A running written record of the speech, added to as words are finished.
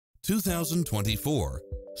2024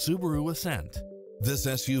 Subaru Ascent. This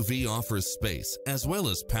SUV offers space as well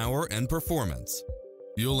as power and performance.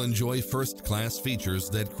 You'll enjoy first-class features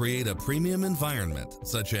that create a premium environment,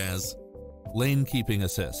 such as lane keeping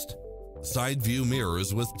assist, side view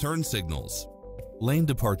mirrors with turn signals, lane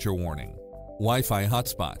departure warning, Wi-Fi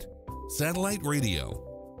hotspot, satellite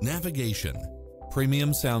radio, navigation,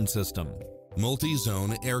 premium sound system,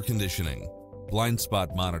 multi-zone air conditioning, blind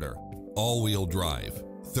spot monitor, all-wheel drive,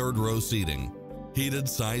 third-row seating, heated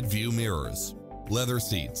side view mirrors, leather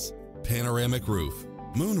seats, panoramic roof,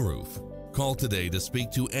 moonroof. Call today to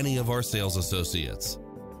speak to any of our sales associates.